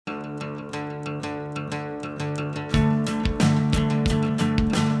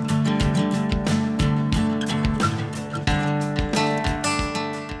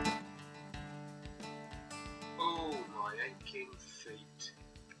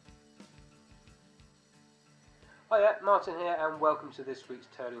Hiya, Martin here and welcome to this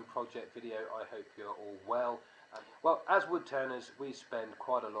week's turning project video. I hope you're all well. Well, as wood turners we spend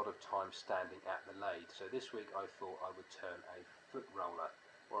quite a lot of time standing at the lathe, so this week I thought I would turn a foot roller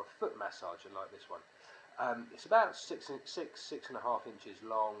or a foot massager like this one. It's about 6.5 inches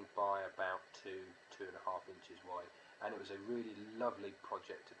long by about 2.5 inches wide, and it was a really lovely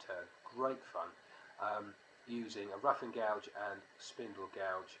project to turn. Great fun, using a rough and gouge and spindle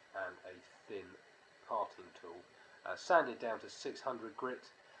gouge and a thin parting tool. Sanded down to 600 grit,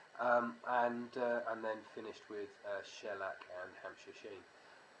 and then finished with shellac and Hampshire sheen.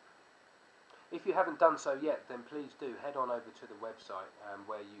 If you haven't done so yet, then please do head on over to the website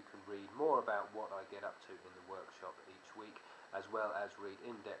where you can read more about what I get up to in the workshop each week, as well as read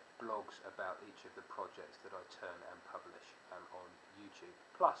in-depth blogs about each of the projects that I turn and publish on YouTube,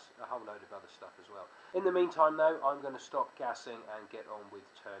 plus a whole load of other stuff as well. In the meantime though, I'm going to stop gassing and get on with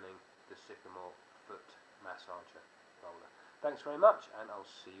turning the Sycamore foot massager roller. Thanks very much, and I'll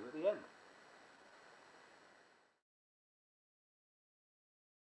see you at the end.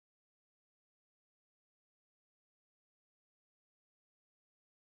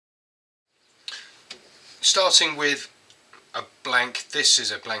 Starting with a blank. This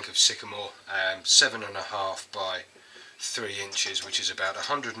is a blank of Sycamore, 7.5 by 3 inches, which is about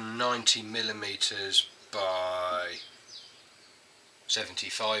 190 millimeters by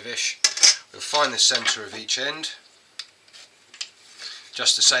 75-ish. We'll find the centre of each end,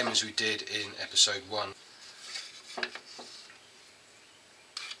 just the same as we did in episode 1.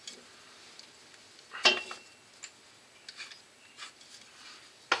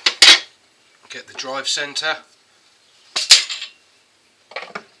 Get the drive centre.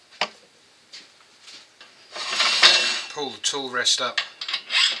 Pull the tool rest up,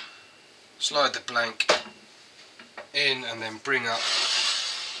 slide the blank in, and then bring up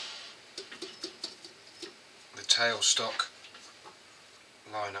the tailstock,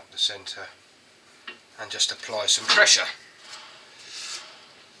 line up the centre, and just apply some pressure.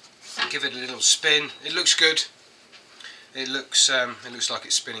 Give it a little spin. It looks good. It looks like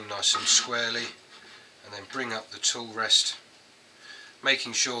it's spinning nice and squarely, and then bring up the tool rest,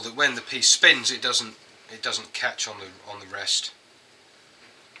 making sure that when the piece spins it doesn't catch on the rest,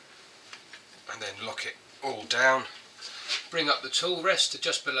 and then lock it all down. Bring up the tool rest to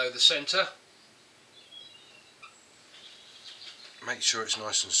just below the centre. Make sure it's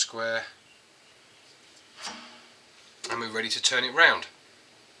nice and square, and we're ready to turn it round.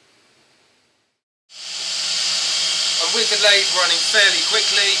 And with the lathe running fairly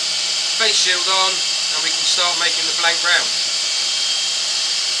quickly, face shield on, and we can start making the blank round.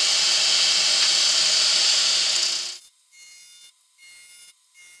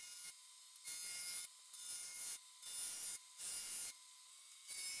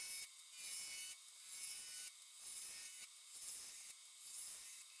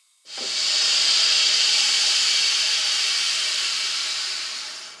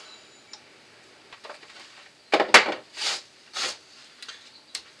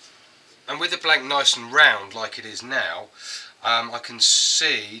 And with the blank nice and round like it is now, I can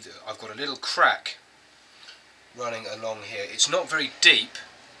see that I've got a little crack running along here. It's not very deep,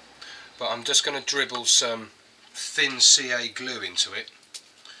 but I'm just going to dribble some thin CA glue into it,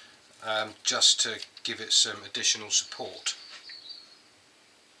 just to give it some additional support.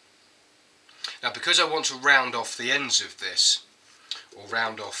 Now, because I want to round off the ends of this, or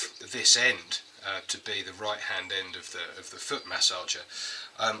round off this end to be the right hand end of the foot massager,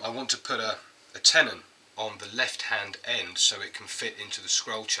 I want to put a tenon on the left hand end so it can fit into the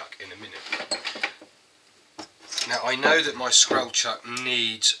scroll chuck in a minute. Now, I know that my scroll chuck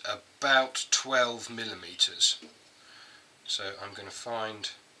needs about 12 millimeters, so I'm going to find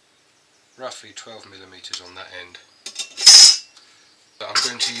roughly 12 millimeters on that end. But I'm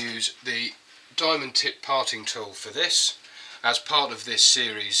going to use the diamond tip parting tool for this. As part of this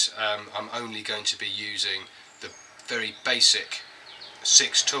series, I'm only going to be using the very basic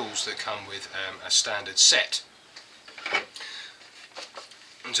 6 tools that come with a standard set.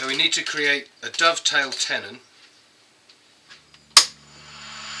 And so we need to create a dovetail tenon.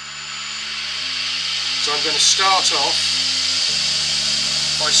 So I'm going to start off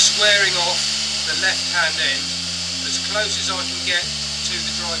by squaring off the left hand end as close as I can get to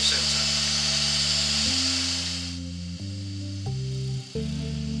the drive centre.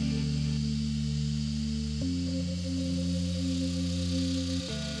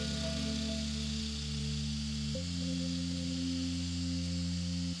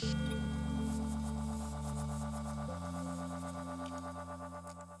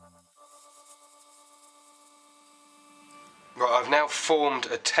 Right, I've now formed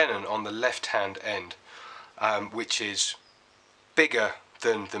a tenon on the left hand end. which is bigger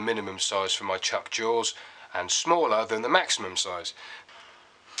than the minimum size for my chuck jaws and smaller than the maximum size.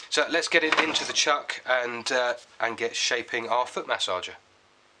 So let's get it into the chuck and get shaping our foot massager.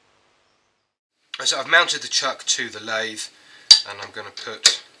 So I've mounted the chuck to the lathe, and I'm going to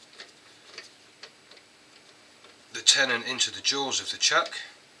put the tenon into the jaws of the chuck,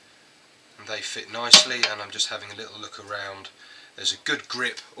 and they fit nicely, and I'm just having a little look around. There's a good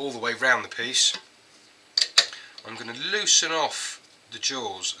grip all the way round the piece. I'm going to loosen off the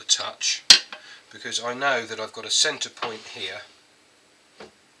jaws a touch, because I know that I've got a centre point here,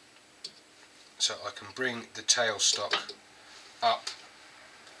 so I can bring the tailstock up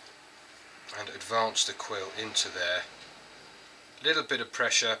and advance the quill into there. A little bit of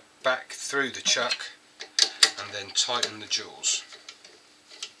pressure back through the chuck, and then tighten the jaws.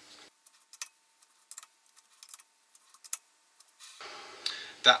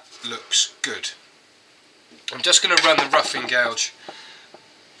 That looks good. I'm just going to run the roughing gouge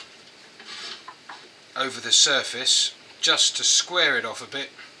over the surface just to square it off a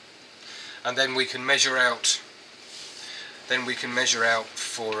bit, and then we can measure out.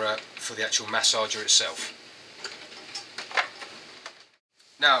 For the actual massager itself.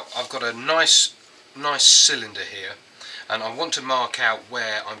 Now I've got a nice cylinder here, and I want to mark out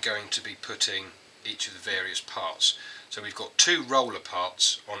where I'm going to be putting each of the various parts. So we've got 2 roller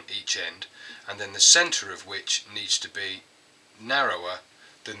parts on each end, and then the centre of which needs to be narrower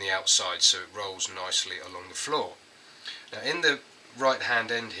than the outside, so it rolls nicely along the floor. Now in the right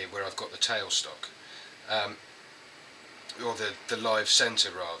hand end here, where I've got the tailstock, or the live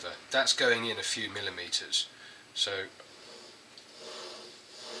centre rather, that's going in a few millimetres, so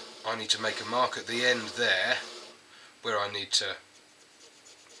I need to make a mark at the end there where I need to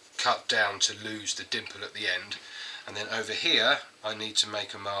cut down to lose the dimple at the end, and then over here I need to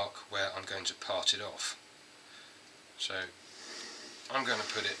make a mark where I'm going to part it off. So I'm going to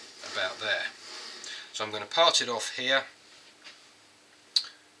put it about there. So I'm going to part it off here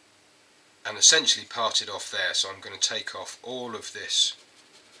and essentially part it off there. So I'm going to take off all of this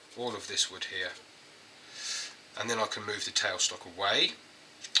wood here, and then I can move the tailstock away.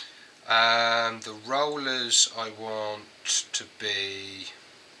 The rollers I want to be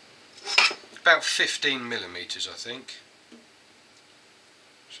about 15 millimetres, I think.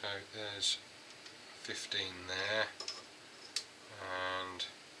 So there's 15 there, and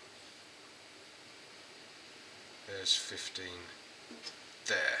there's 15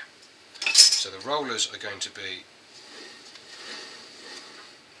 there. So the rollers are going to be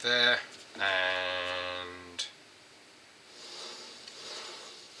there and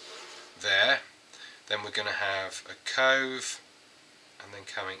there. Then we're going to have a cove, and then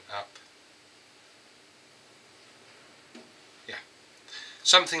coming up, yeah,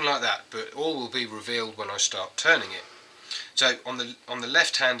 something like that, but all will be revealed when I start turning it. So on the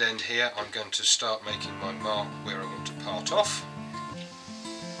left hand end here, I'm going to start making my mark where I want to part off.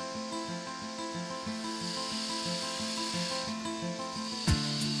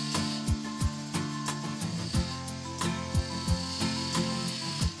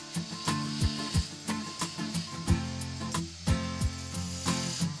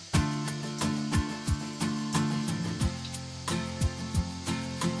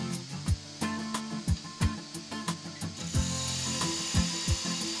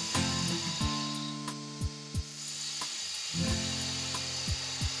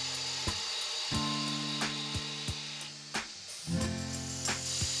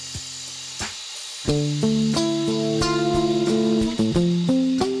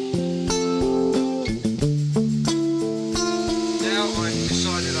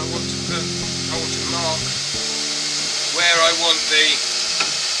 I want the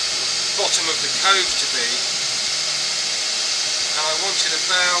bottom of the cove to be, and I want it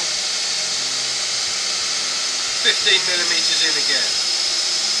about 15 millimetres in again.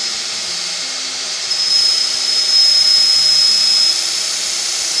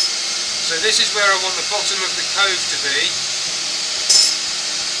 So this is where I want the bottom of the cove to be.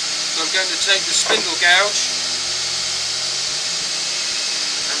 I'm going to take the spindle gouge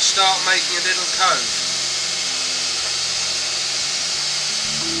and start making a little cove.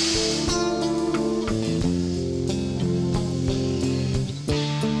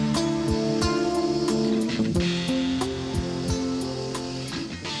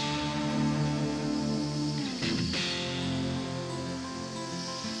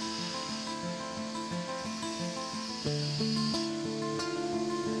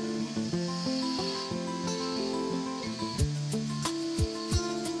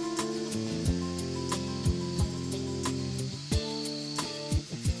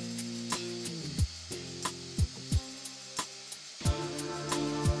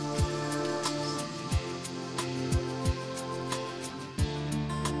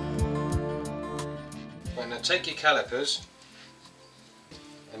 take your calipers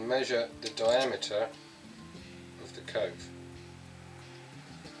and measure the diameter of the cove,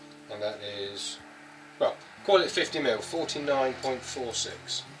 and that is, well, call it 50mm,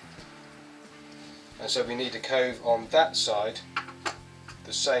 49.46. And so we need a cove on that side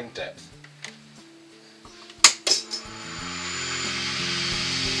the same depth.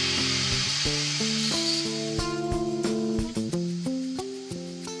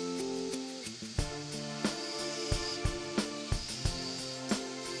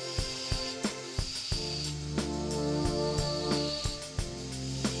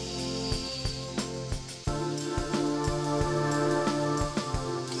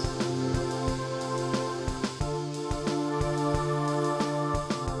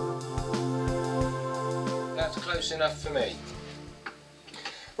 That's close enough for me.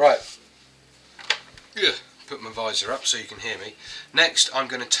 Right, put my visor up so you can hear me. Next I'm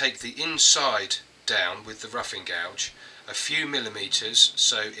going to take the inside down with the roughing gouge a few millimetres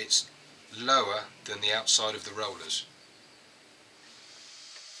so it's lower than the outside of the rollers.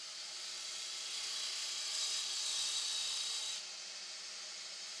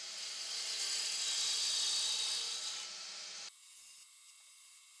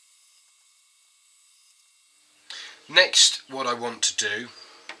 Next, what I want to do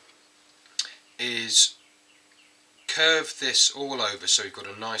is curve this all over so we've got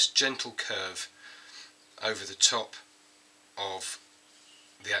a nice gentle curve over the top of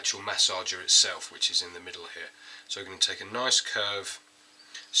the actual massager itself, which is in the middle here. So we're going to take a nice curve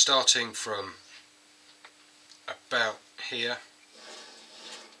starting from about here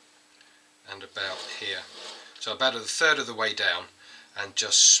and about here, so about a third of the way down, and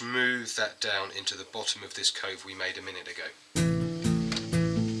just smooth that down into the bottom of this cove we made a minute ago.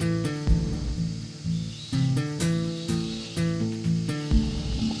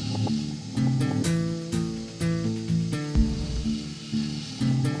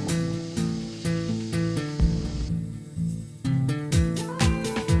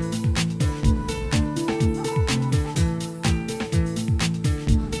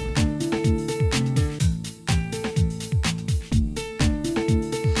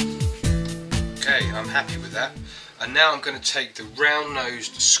 I'm happy with that, and now I'm going to take the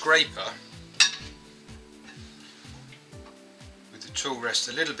round-nosed scraper with the tool rest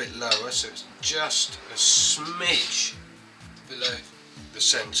a little bit lower so it's just a smidge below the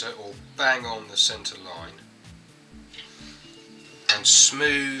centre, or bang on the centre line, and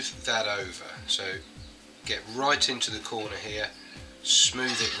smooth that over. So get right into the corner here,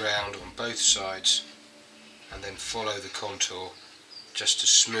 smooth it round on both sides, and then follow the contour just to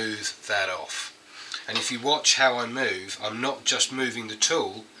smooth that off. And if you watch how I move, I'm not just moving the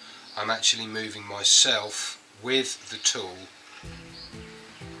tool, I'm actually moving myself with the tool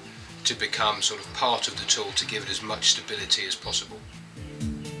to become sort of part of the tool, to give it as much stability as possible.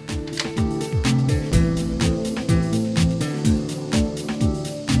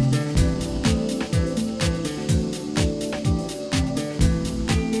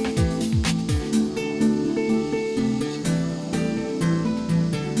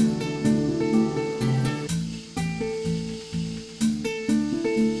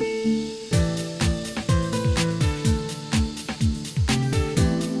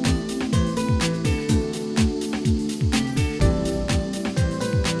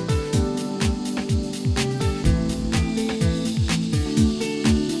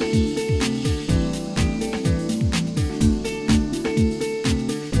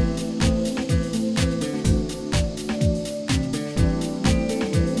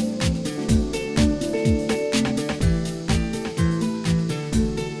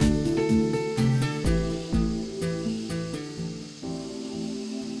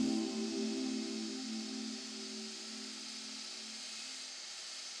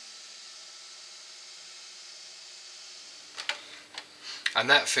 And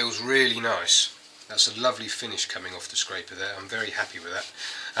that feels really nice. That's a lovely finish coming off the scraper there. I'm very happy with that.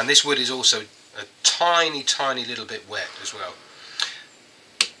 And this wood is also a tiny little bit wet as well.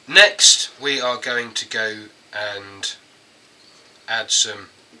 Next we are going to go and add some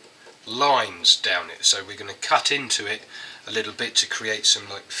lines down it. So we're going to cut into it a little bit to create some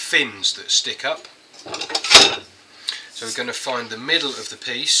like fins that stick up. So we're going to find the middle of the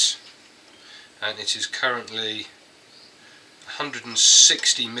piece, and it is currently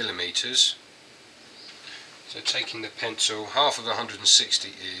 160 millimeters. So taking the pencil, half of 160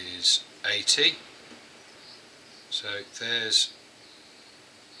 is 80. So there's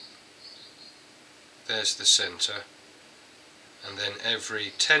the centre, and then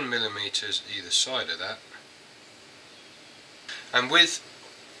every 10 millimeters either side of that. And with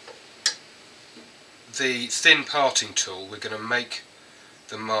the thin parting tool, we're going to make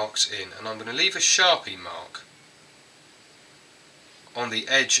the marks in, and I'm going to leave a Sharpie mark on the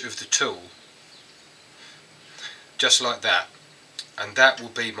edge of the tool, just like that, and that will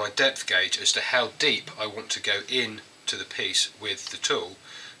be my depth gauge as to how deep I want to go in to the piece with the tool,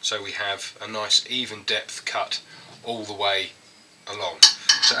 so we have a nice even depth cut all the way along.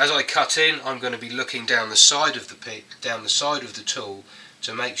 So as I cut in, I'm going to be looking down the side of the tool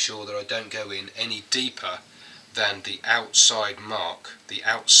to make sure that I don't go in any deeper than the outside mark, the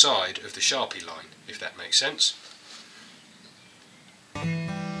outside of the Sharpie line, if that makes sense.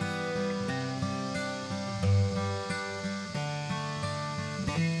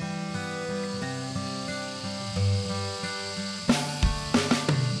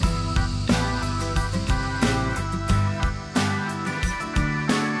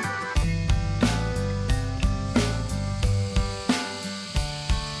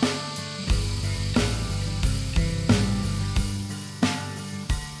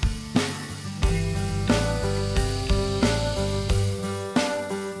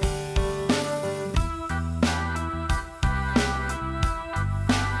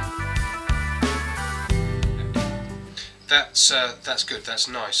 That's good, that's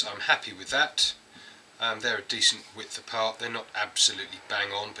nice, I'm happy with that. They're a decent width apart, they're not absolutely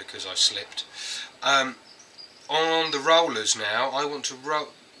bang on because I slipped. On the rollers now, I want to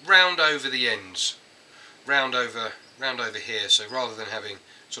round over the ends, round over here, so rather than having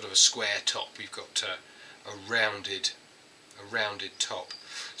sort of a square top, we've got a rounded top.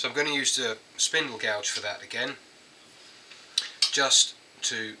 So I'm going to use the spindle gouge for that again,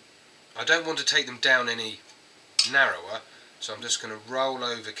 I don't want to take them down any narrower, so I'm just going to roll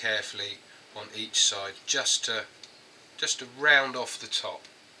over carefully on each side just to round off the top.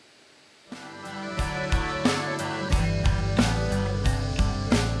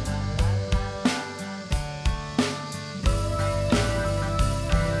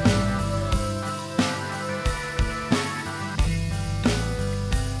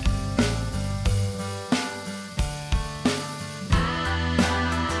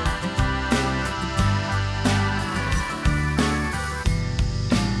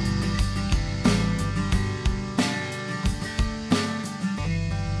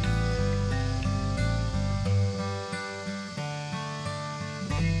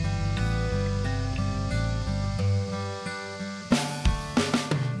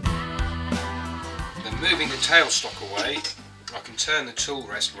 Moving the tailstock away, I can turn the tool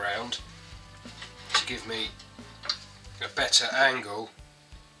rest round to give me a better angle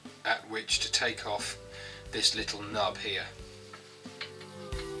at which to take off this little nub here.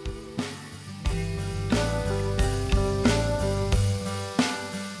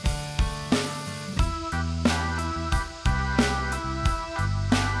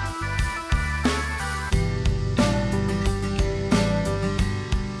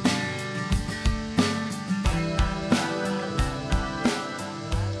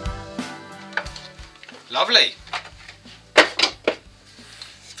 Lovely.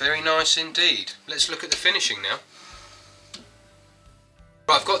 Very nice indeed. Let's look at the finishing now.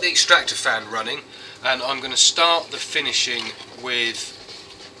 Right, I've got the extractor fan running and I'm going to start the finishing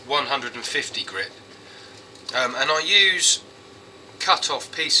with 150 grit. And I use cut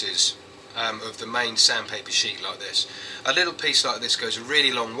off pieces of the main sandpaper sheet like this. A little piece like this goes a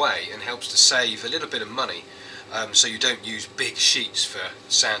really long way and helps to save a little bit of money, so you don't use big sheets for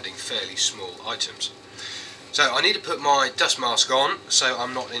sanding fairly small items. So I need to put my dust mask on so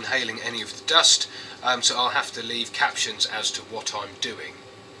I'm not inhaling any of the dust, so I'll have to leave captions as to what I'm doing.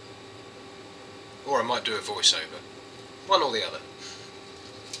 Or I might do a voiceover. One or the other.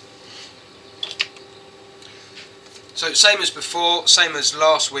 So same as before, same as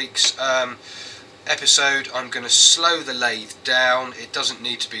last week's episode, I'm going to slow the lathe down. It doesn't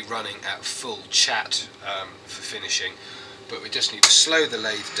need to be running at full chat for finishing, but we just need to slow the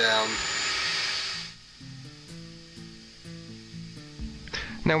lathe down.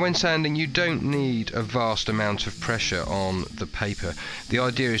 Now when sanding, you don't need a vast amount of pressure on the paper. The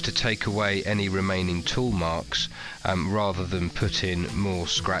idea is to take away any remaining tool marks rather than put in more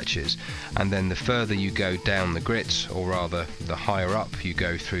scratches. And then the further you go down the grits, or rather the higher up you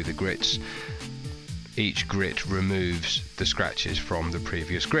go through the grits, each grit removes the scratches from the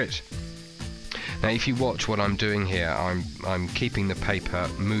previous grit. Now if you watch what I'm doing here, I'm keeping the paper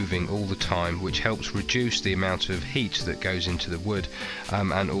moving all the time, which helps reduce the amount of heat that goes into the wood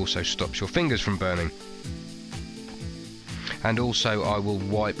and also stops your fingers from burning. And also I will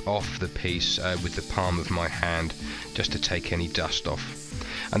wipe off the piece with the palm of my hand just to take any dust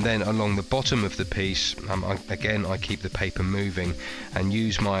off. And then along the bottom of the piece, I keep the paper moving and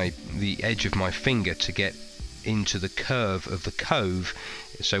use the edge of my finger to get into the curve of the cove,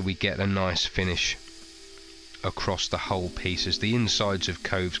 so we get a nice finish across the whole piece, as the insides of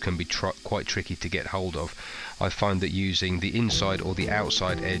coves can be quite tricky to get hold of. I find that using the inside or the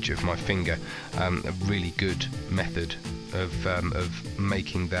outside edge of my finger a really good method of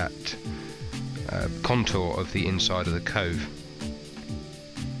making that contour of the inside of the cove.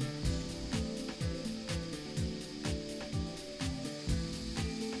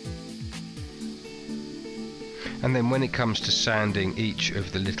 And then when it comes to sanding each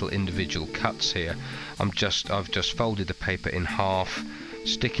of the little individual cuts here, I've just folded the paper in half,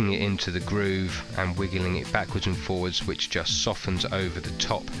 sticking it into the groove and wiggling it backwards and forwards, which just softens over the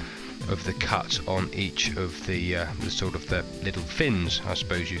top of the cut on each of the sort of the little fins, I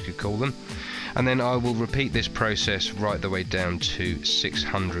suppose you could call them. And then I will repeat this process right the way down to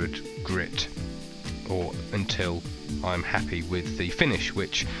 600 grit, or until I'm happy with the finish,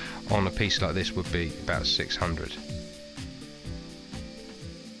 which on a piece like this would be about 600.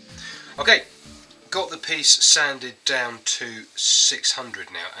 Okay, got the piece sanded down to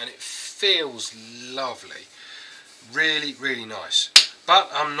 600 now, and it feels lovely, really nice,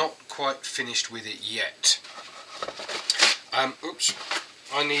 but I'm not quite finished with it yet. I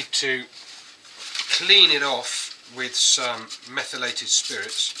need to clean it off with some methylated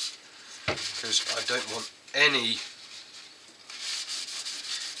spirits, because I don't want any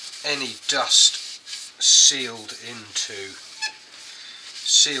dust sealed into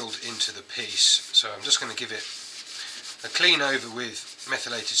the piece. So I'm just going to give it a clean over with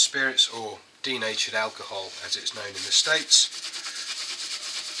methylated spirits, or denatured alcohol as it's known in the States.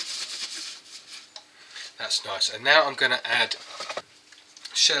 That's nice. And now I'm going to add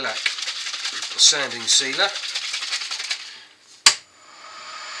shellac sanding sealer.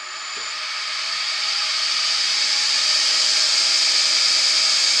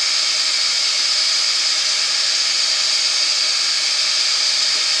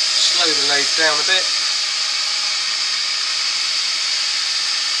 Slow the lathe down a bit.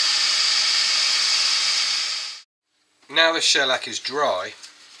 Now the shellac is dry,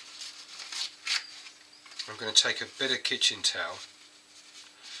 I'm going to take a bit of kitchen towel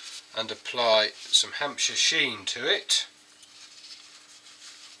and apply some Hampshire sheen to it.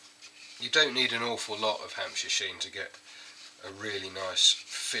 You don't need an awful lot of Hampshire sheen to get a really nice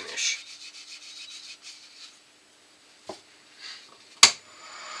finish.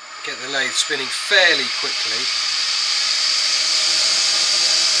 Get the lathe spinning fairly quickly.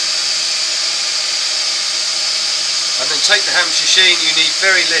 And then take the Hampshire sheen, you need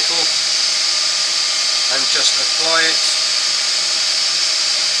very little, and just apply it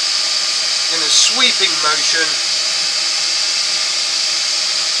in a sweeping motion.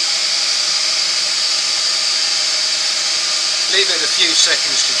 Leave it a few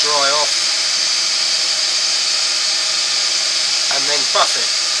seconds to dry off, and then buff it.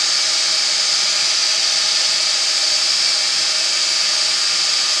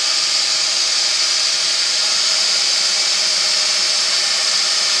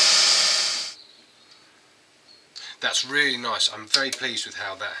 That's really nice. I'm very pleased with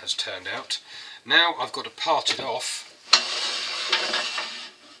how that has turned out. Now I've got to part it off.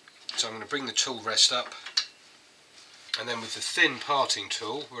 So I'm going to bring the tool rest up, and then with the thin parting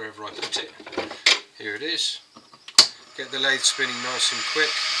tool, wherever I put it, here it is, get the lathe spinning nice and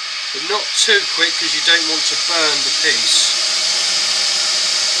quick, but not too quick because you don't want to burn the piece.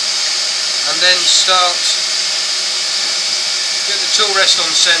 And then get the tool rest on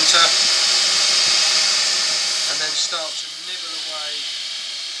centre, and then start to nibble away,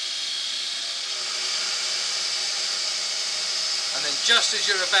 and then just as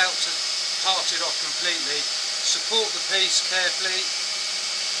you're about to part it off completely, support the piece carefully,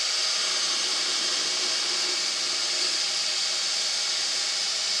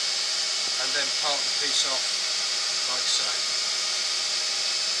 and then part the piece off like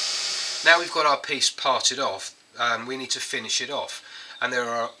so. Now we've got our piece parted off, we need to finish it off, and there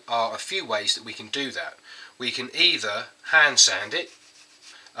are a few ways that we can do that. We can either hand sand it,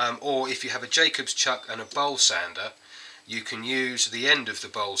 or if you have a Jacob's chuck and a bowl sander, you can use the end of the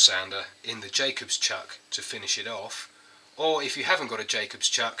bowl sander in the Jacob's chuck to finish it off, or if you haven't got a Jacob's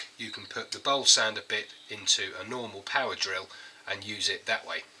chuck, you can put the bowl sander bit into a normal power drill and use it that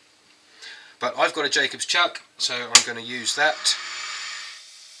way. But I've got a Jacob's chuck, so I'm going to use that.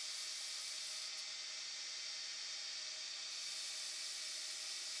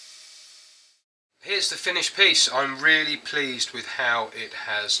 Here's the finished piece. I'm really pleased with how it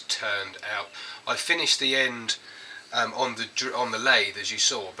has turned out. I finished the end on the lathe, as you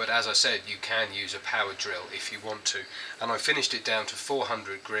saw, but as I said, you can use a power drill if you want to. And I finished it down to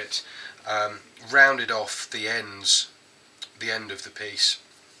 400 grit, rounded off the end of the piece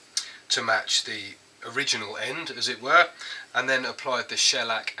to match the original end, as it were, and then applied the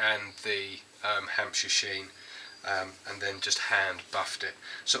shellac and the Hampshire sheen, and then just hand buffed it.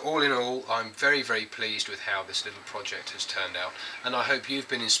 So all in all, I'm very, very pleased with how this little project has turned out, and I hope you've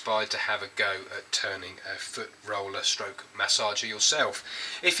been inspired to have a go at turning a foot roller stroke massager yourself.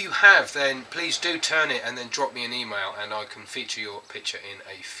 If you have, then please do turn it and then drop me an email, and I can feature your picture in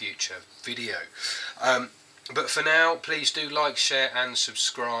a future video. But for now, please do like, share and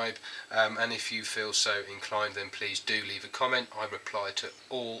subscribe, and if you feel so inclined, then please do leave a comment. I reply to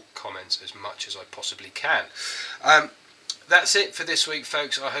all comments as much as I possibly can. That's it for this week,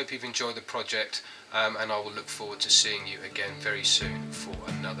 folks. I hope you've enjoyed the project, and I will look forward to seeing you again very soon for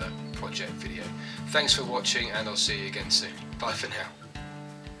another project video. Thanks for watching, and I'll see you again soon. Bye for now.